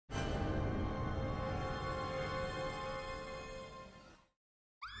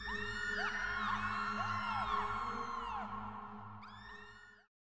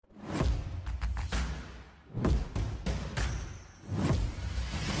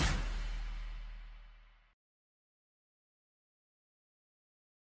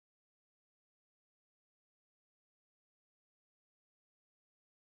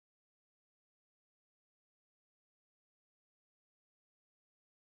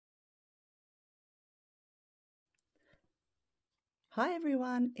Hi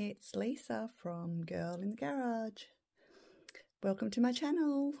everyone, it's Lisa from Girl in the Garage. Welcome to my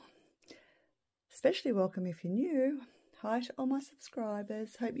channel. Especially welcome if you're new. Hi to all my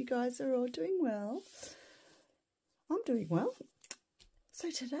subscribers. Hope you guys are all doing well. I'm doing well.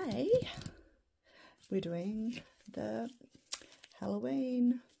 So today we're doing the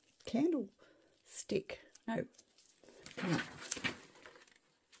Halloween candle stick. No, hang on.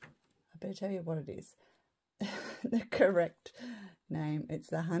 I better tell you what it is. The correct name. It's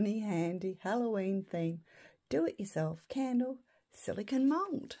the Honeyhandy Halloween theme do-it-yourself candle silicone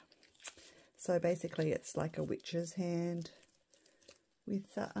mold. So basically it's like a witch's hand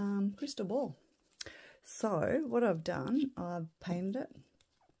with a crystal ball. So what I've done, I've painted it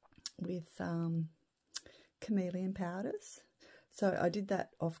with chameleon powders. So I did that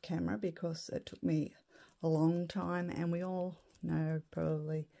off camera because it took me a long time, and we all know,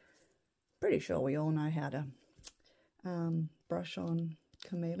 pretty sure we all know how to brush on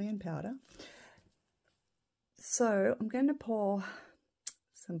chameleon powder. So I'm going to pour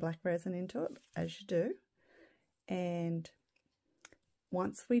some black resin into it, as you do, and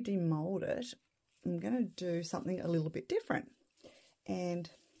once we demold it, I'm going to do something a little bit different. And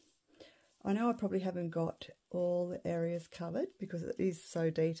I know I probably haven't got all the areas covered because it is so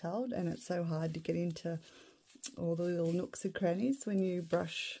detailed and it's so hard to get into all the little nooks and crannies when you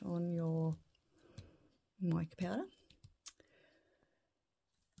brush on your mica powder.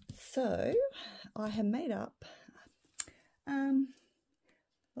 So I have made up,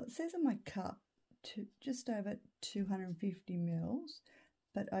 well, it says on my cup just over 250 mils,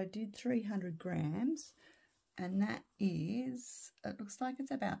 but I did 300 grams, and that is, it looks like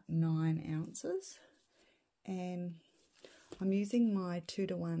it's about 9 ounces. And I'm using my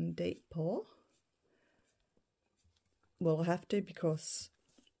 2:1 deep pour. Well, I have to because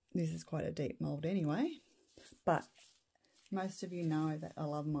this is quite a deep mold anyway, but most of you know that I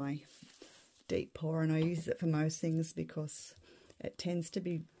love my deep pour, and I use it for most things because it tends to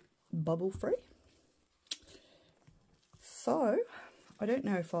be bubble free. So I don't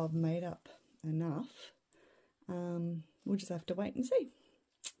know if I've made up enough. We'll just have to wait and see.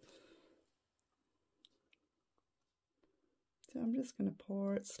 So I'm just going to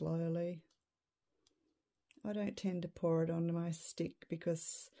pour it slowly. I don't tend to pour it onto my stick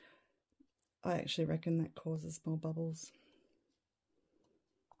because I actually reckon that causes more bubbles.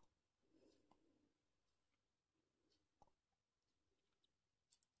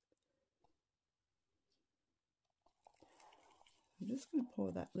 I'm just going to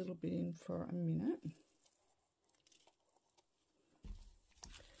pour that little bit in for a minute.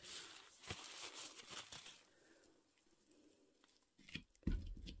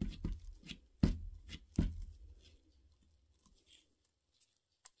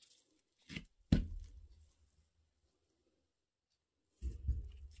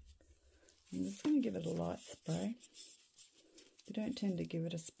 I'm just going to give it a light spray. You don't tend to give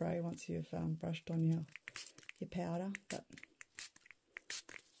it a spray once you've brushed on your powder, but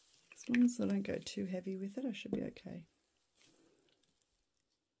as long as I don't go too heavy with it, I should be okay.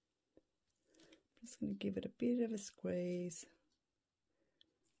 I'm just going to give it a bit of a squeeze.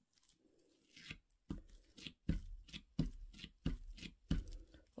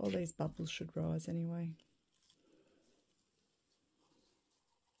 All these bubbles should rise anyway.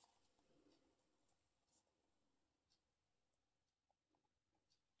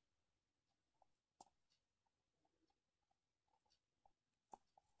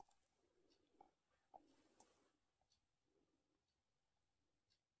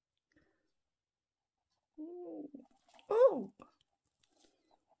 Ooh. Oh!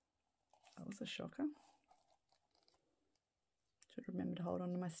 That was a shocker. Should remember to hold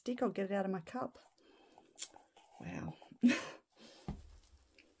on to my stick. I'll get it out of my cup. Wow.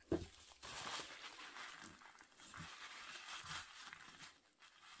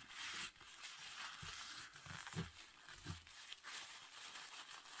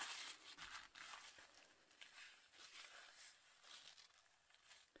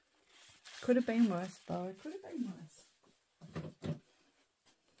 Could have been worse though. It could have been worse.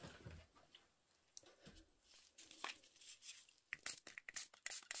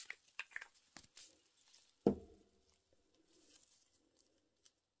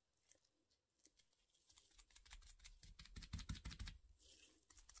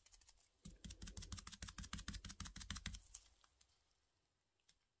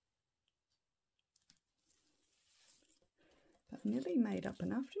 But nearly made up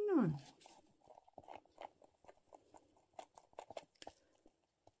enough, didn't I?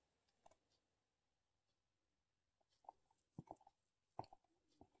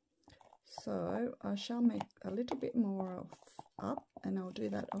 So I shall make a little bit more of up, and I'll do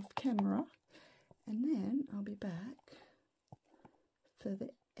that off camera, and then I'll be back for the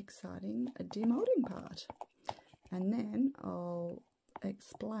exciting demolding part, and then I'll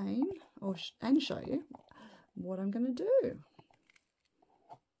explain and show you what I'm going to do,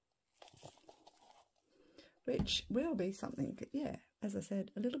 which will be something, yeah, as I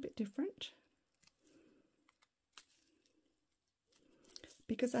said, a little bit different,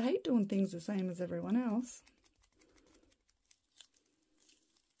 because I hate doing things the same as everyone else.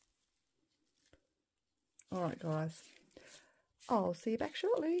 Alright guys, I'll see you back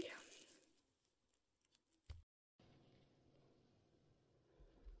shortly.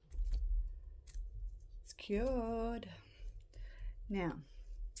 It's cured. Now,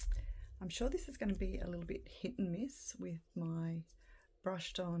 I'm sure this is going to be a little bit hit and miss with my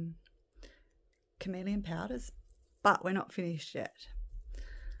brushed on chameleon powders, but we're not finished yet.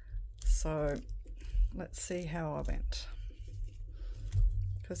 So let's see how I went,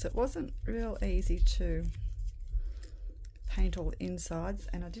 because it wasn't real easy to paint all the insides,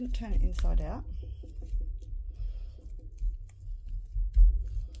 and I didn't turn it inside out,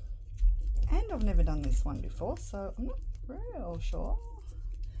 and I've never done this one before, so I'm not real sure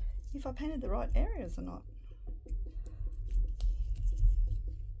if I painted the right areas or not.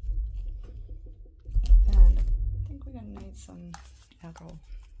 And I think we're going to need some alcohol,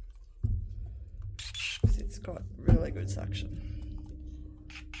 because it's got really good suction.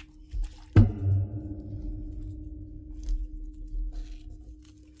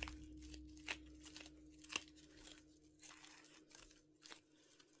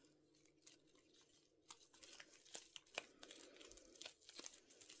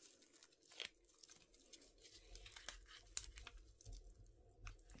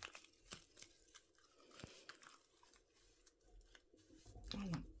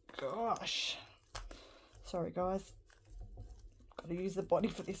 Gosh, sorry guys, got to use the body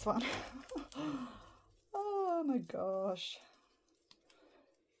for this one. Oh my gosh.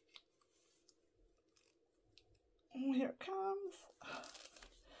 Oh, here it comes.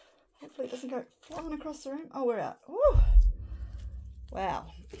 Hopefully it doesn't go flying across the room. Oh, we're out. Woo. Wow.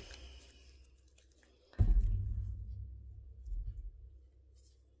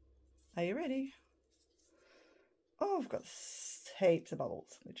 Are you ready? Oh, I've got heaps of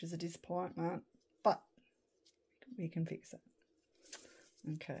bubbles, which is a disappointment, but we can fix it.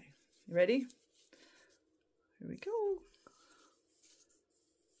 Okay, you ready? Here we go.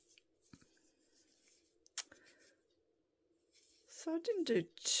 So I didn't do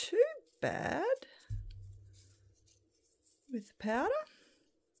too bad with the powder.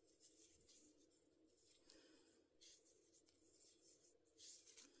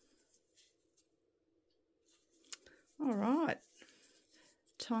 All right,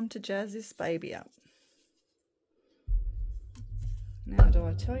 time to jazz this baby up. Now, do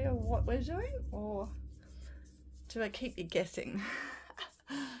I tell you what we're doing, or do I keep you guessing?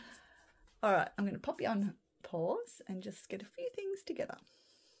 All right, I'm going to pop you on pause and just get a few things together.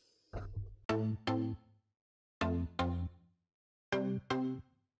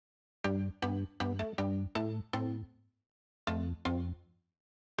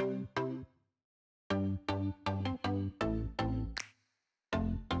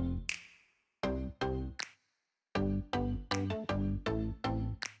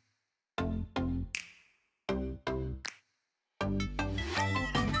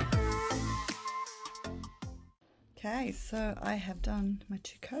 Okay, so I have done my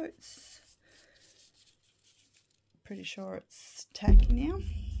 2 coats. Pretty sure it's tacky now.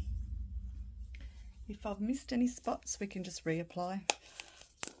 If I've missed any spots, we can just reapply.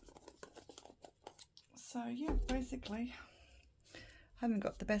 So yeah, basically, I haven't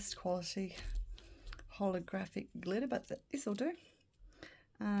got the best quality holographic glitter, but this will do.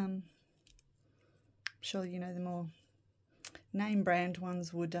 I'm sure you know the more name brand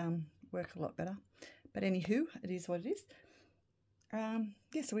ones would work a lot better. But anywho, it is what it is.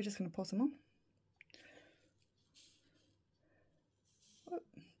 Yeah, so we're just going to pour some on. Oh,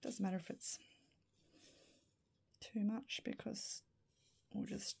 doesn't matter if it's too much, because we'll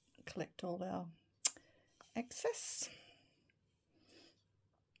just collect all our excess.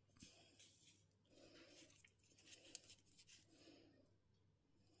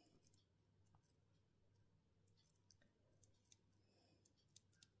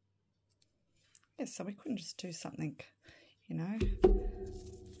 Yeah, so we couldn't just do something, you know,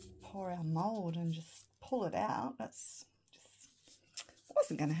 pour our mould and just pull it out. That's just, it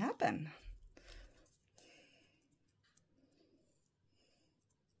wasn't going to happen.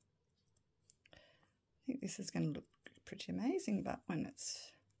 I think this is going to look pretty amazing, but when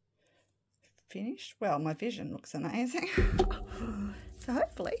it's finished. Well, my vision looks amazing. So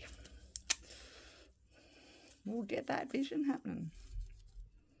hopefully we'll get that vision happening.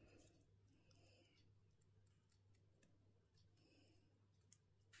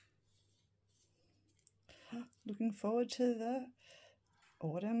 Looking forward to the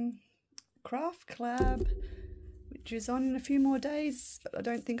autumn craft collab, which is on in a few more days, but I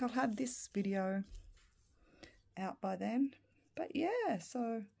don't think I'll have this video out by then. But yeah,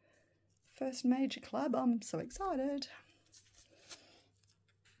 so first major collab, I'm so excited.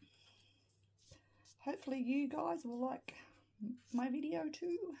 Hopefully you guys will like my video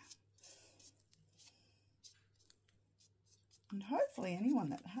too. And hopefully anyone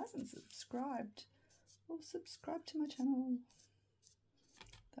that hasn't subscribed will subscribe to my channel.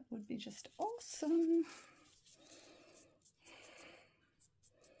 That would be just awesome.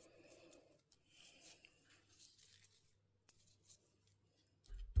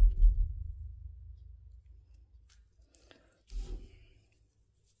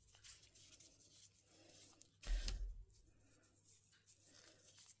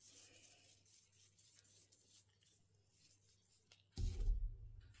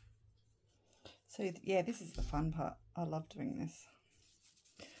 So yeah, this is the fun part. I love doing this.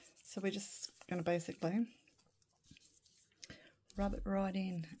 So we're just going to basically rub it right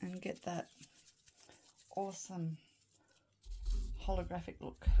in and get that awesome holographic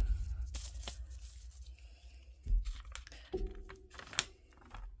look.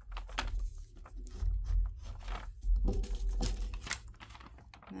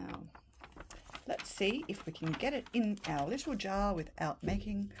 Now, let's see if we can get it in our little jar without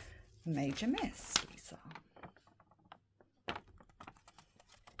making a major mess, Lisa.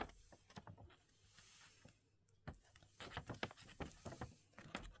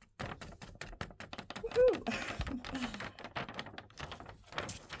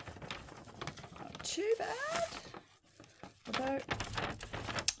 Not too bad, although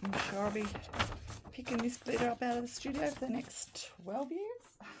I'm sure I'll be picking this glitter up out of the studio for the next 12 years.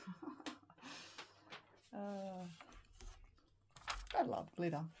 I love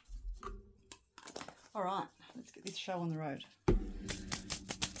glitter. All right, let's get this show on the road.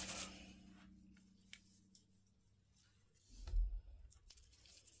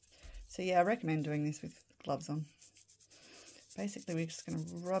 So yeah, I recommend doing this with gloves on. Basically, we're just going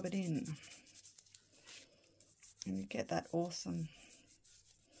to rub it in and you get that awesome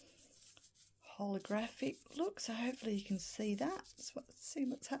holographic look. So hopefully you can see that. See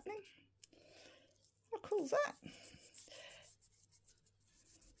what's happening. How cool is that?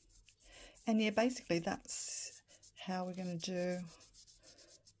 And yeah, basically that's how we're going to do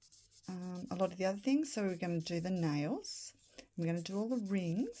a lot of the other things. So we're going to do the nails. We're going to do all the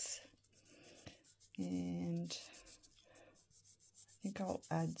rings. And I think I'll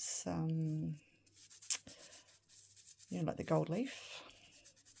add some, you know, like the gold leaf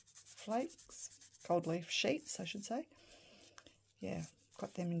flakes, gold leaf sheets, I should say. Yeah,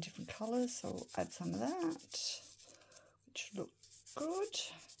 got them in different colours, so I'll add some of that, which look good.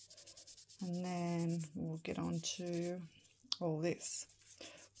 And then we'll get on to all this,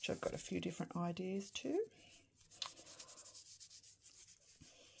 which I've got a few different ideas too.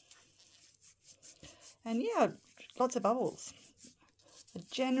 And yeah, lots of bubbles. I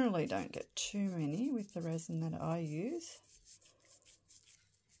generally don't get too many with the resin that I use,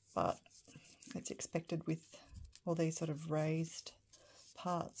 but it's expected with all these sort of raised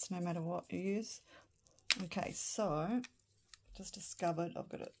parts, no matter what you use. Okay, so just discovered I've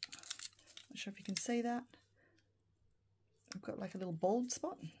got it. Not sure if you can see that. I've got like a little bald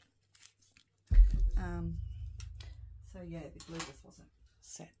spot. So yeah, the glue just wasn't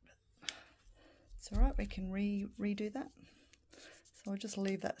set, but it's all right. We can redo that. So I'll just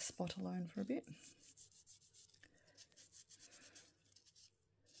leave that spot alone for a bit.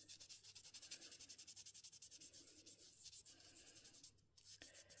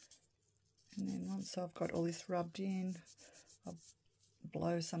 And then once I've got all this rubbed in, I'll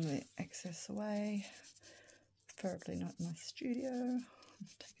blow some of the excess away, preferably not in my studio.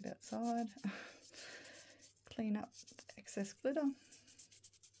 Take it outside, clean up the excess glitter.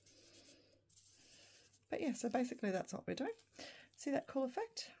 But yeah, so basically that's what we're doing. See that cool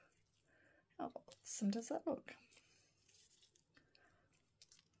effect? How awesome does that look?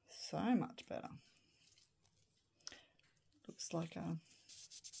 So much better. Looks like a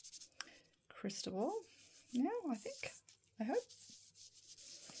crystal ball now, I think. I hope.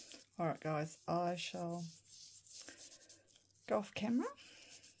 Alright guys, I shall go off camera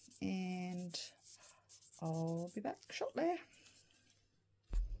and I'll be back shortly.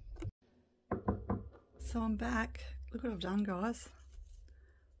 So I'm back. Look what I've done, guys.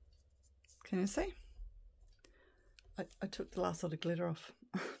 Can you see? I took the last lot of glitter off.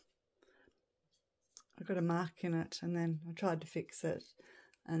 I got a mark in it, and then I tried to fix it,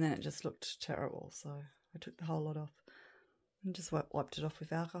 and then it just looked terrible, so I took the whole lot off and just wiped it off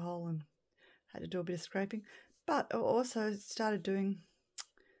with alcohol and had to do a bit of scraping. But I also started doing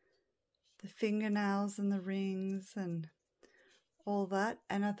the fingernails and the rings and all that,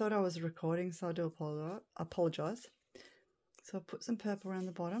 and I thought I was recording, so I do apologise. So I put some purple around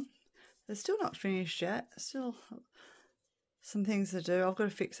the bottom. They're still not finished yet, still some things to do. I've got to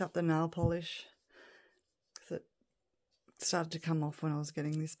fix up the nail polish because it started to come off when I was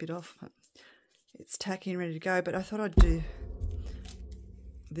getting this bit off. It's tacky and ready to go, but I thought I'd do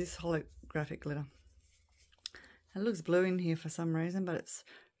this holographic glitter. It looks blue in here for some reason, but it's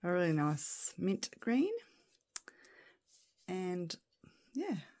a really nice mint green. And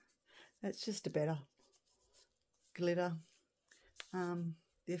yeah, it's just a better glitter.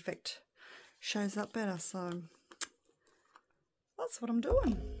 The effect shows up better, so that's what I'm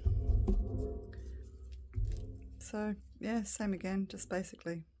doing. So yeah, same again, just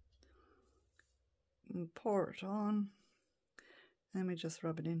basically pour it on, and we just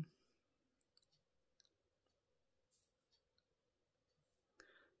rub it in.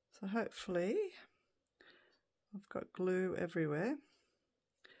 So hopefully I've got glue everywhere.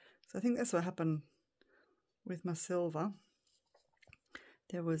 So I think that's what happened with my silver.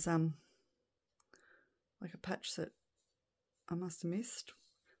 There was like a patch that I must have missed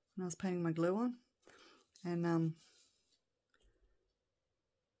when I was painting my glue on, and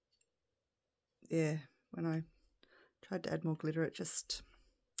yeah, when I tried to add more glitter, it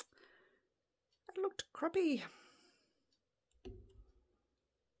looked crappy.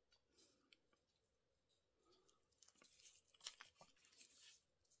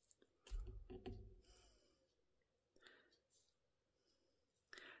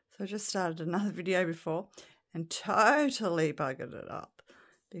 So I just started another video before and totally buggered it up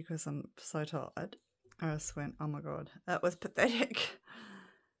because I'm so tired. I just went, oh my god, that was pathetic.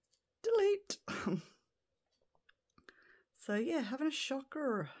 Delete. So yeah, having a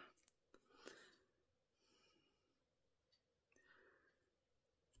shocker.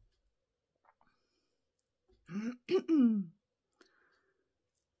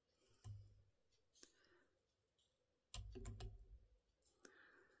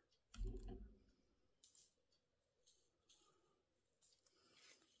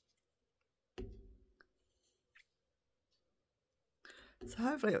 So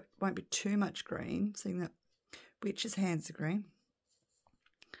hopefully it won't be too much green, seeing that Witch's hands are green.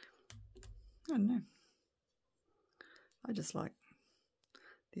 I don't know. I just like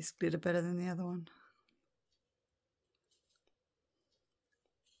this glitter better than the other one.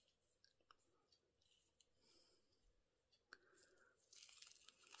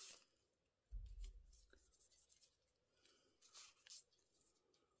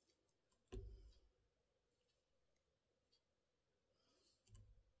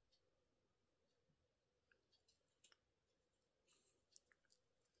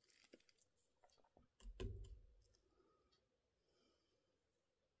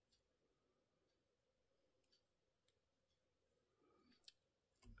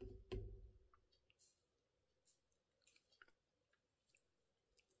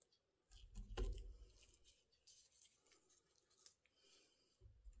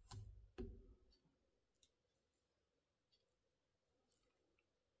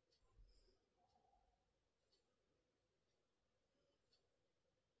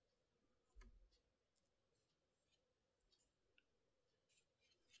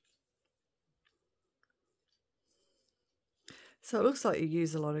 So it looks like you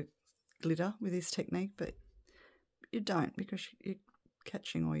use a lot of glitter with this technique, but you don't, because you're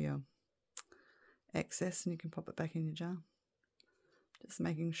catching all your excess and you can pop it back in your jar. Just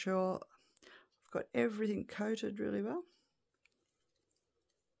making sure I've got everything coated really well.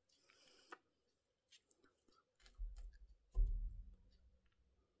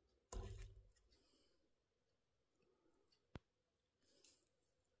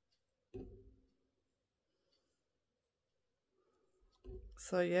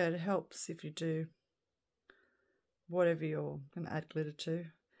 So yeah, it helps if you do whatever you're going to add glitter to,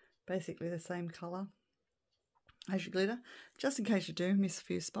 basically the same colour as your glitter, just in case you do miss a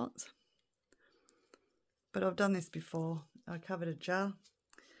few spots. But I've done this before. I covered a jar.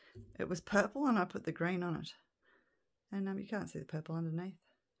 It was purple and I put the green on it. And you can't see the purple underneath.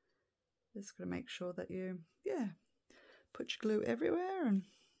 Just got to make sure that you, yeah, put your glue everywhere and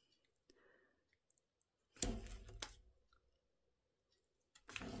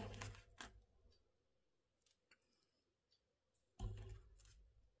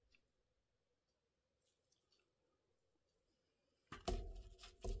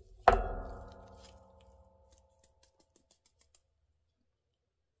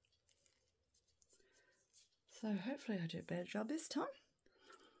So hopefully I do a better job this time.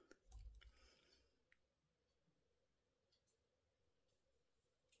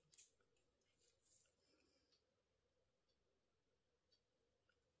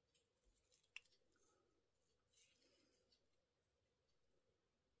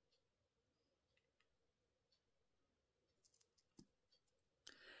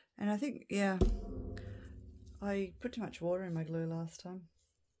 And I think, yeah, I put too much water in my glue last time.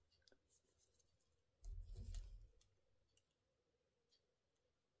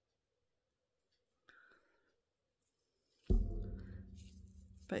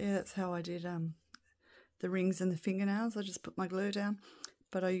 But yeah, that's how I did the rings and the fingernails. I just put my glue down,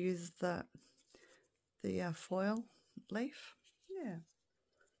 but I used the foil leaf. Yeah.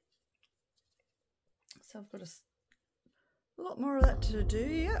 So I've got a lot more of that to do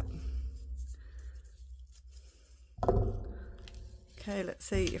yet. Okay, let's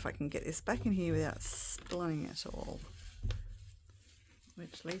see if I can get this back in here without splitting it all,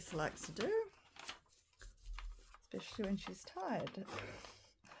 which Lisa likes to do, especially when she's tired.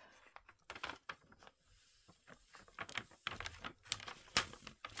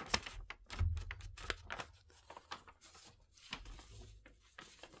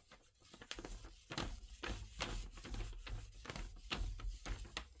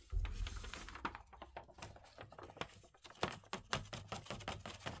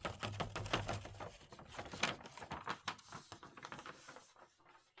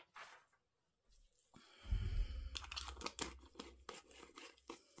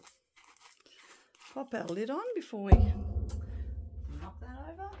 Pop our lid on before we knock that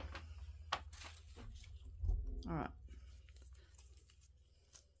over. All right.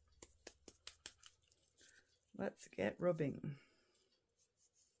 Let's get rubbing.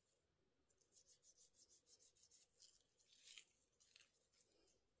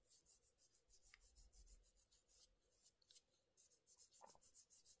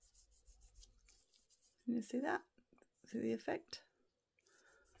 Can you see that? See the effect?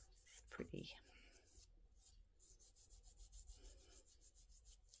 It's pretty.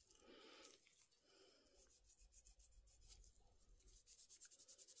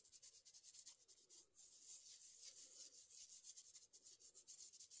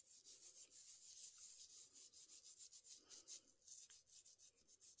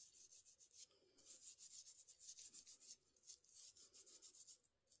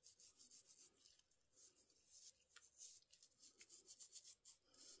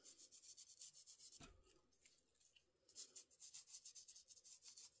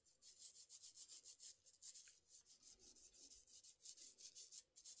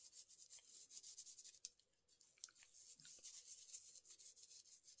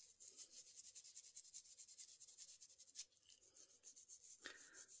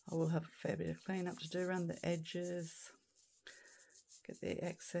 I will have a fair bit of clean up to do around the edges, get the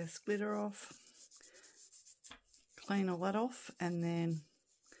excess glitter off, clean all that off, and then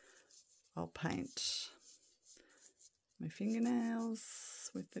I'll paint my fingernails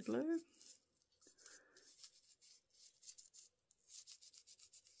with the glue.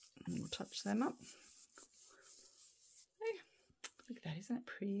 And we'll touch them up. Hey, look at that, isn't it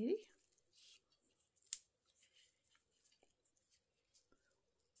pretty?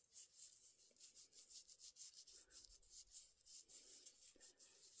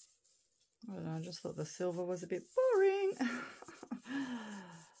 I don't know, I just thought the silver was a bit boring.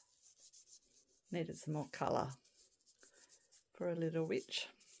 Needed some more colour for a little witch.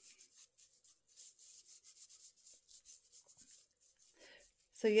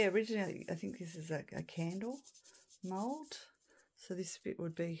 So yeah, originally I think this is a candle mould. So this bit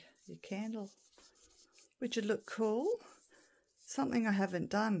would be your candle, which would look cool. Something I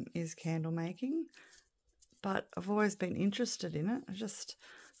haven't done is candle making, but I've always been interested in it.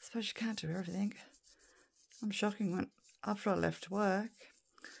 I suppose you can't do everything. I'm shocking when after I left work,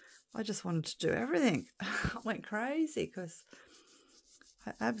 I just wanted to do everything. I went crazy because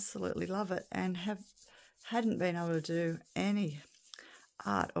I absolutely love it and hadn't been able to do any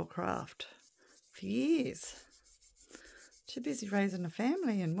art or craft for years. Too busy raising a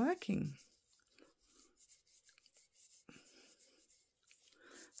family and working.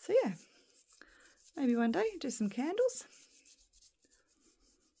 So yeah, maybe one day do some candles.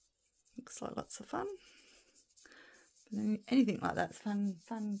 Looks like lots of fun. But anything like that's fun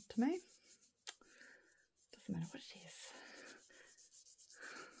to me. Doesn't matter what it is.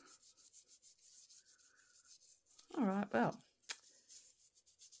 All right, well,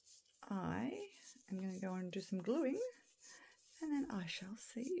 I am going to go and do some gluing, and then I shall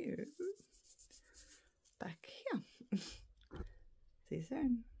see you back here. See you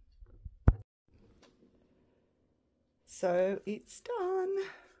soon. so it's done.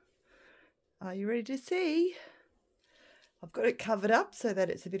 Are you ready to see? I've got it covered up so that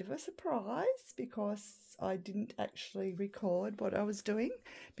it's a bit of a surprise, because I didn't actually record what I was doing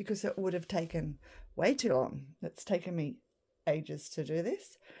because it would have taken way too long. It's taken me ages to do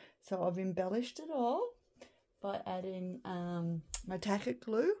this. So I've embellished it all by adding my tacket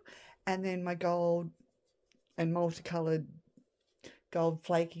glue and then my gold and multicolored gold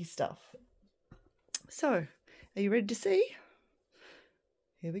flaky stuff. So, are you ready to see?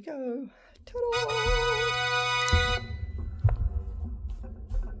 Here we go. Ta-da!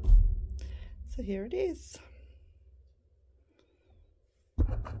 So here it is.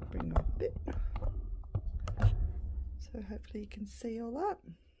 Bring up a bit. So hopefully you can see all that.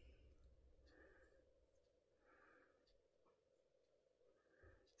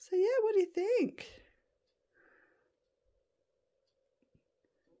 So yeah, what do you think?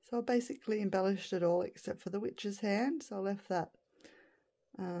 So I basically embellished it all except for the witch's hand. So I left that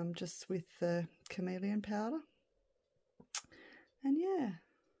just with the chameleon powder. And yeah,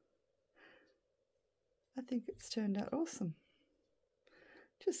 I think it's turned out awesome.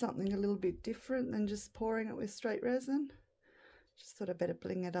 Just something a little bit different than just pouring it with straight resin. Just thought I'd better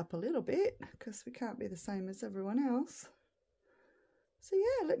bling it up a little bit because we can't be the same as everyone else. So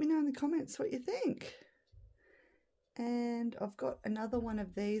yeah, let me know in the comments what you think. And I've got another one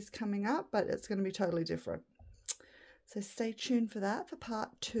of these coming up, but it's going to be totally different. So stay tuned for that, for part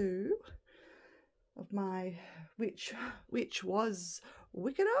 2 of my which was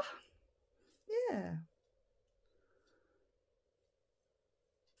wickeder. Yeah.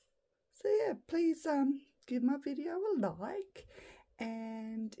 So yeah, please give my video a like,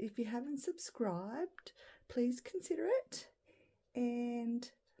 and if you haven't subscribed, please consider it.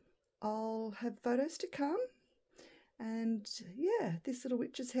 And I'll have photos to come. And yeah, this little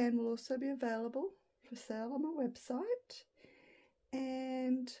witch's hand will also be available for sale on my website.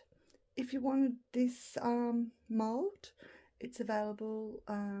 And if you wanted this mold, it's available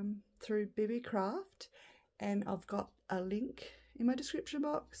through Beebeecraft, and I've got a link in my description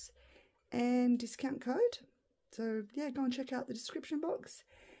box and discount code. So yeah, go and check out the description box.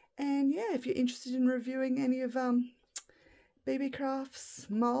 And yeah, if you're interested in reviewing any of Beebeecraft's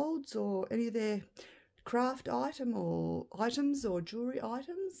molds or any of their craft items or jewelry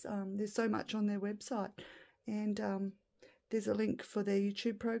items, there's so much on their website, and there's a link for their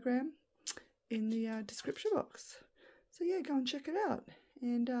YouTube program in the description box. So yeah, go and check it out.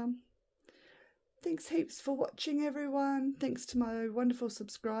 And thanks heaps for watching, everyone. Thanks to my wonderful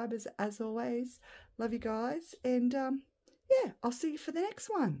subscribers as always. Love you guys, and yeah, I'll see you for the next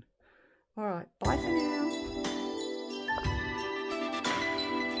one. All right, bye for now.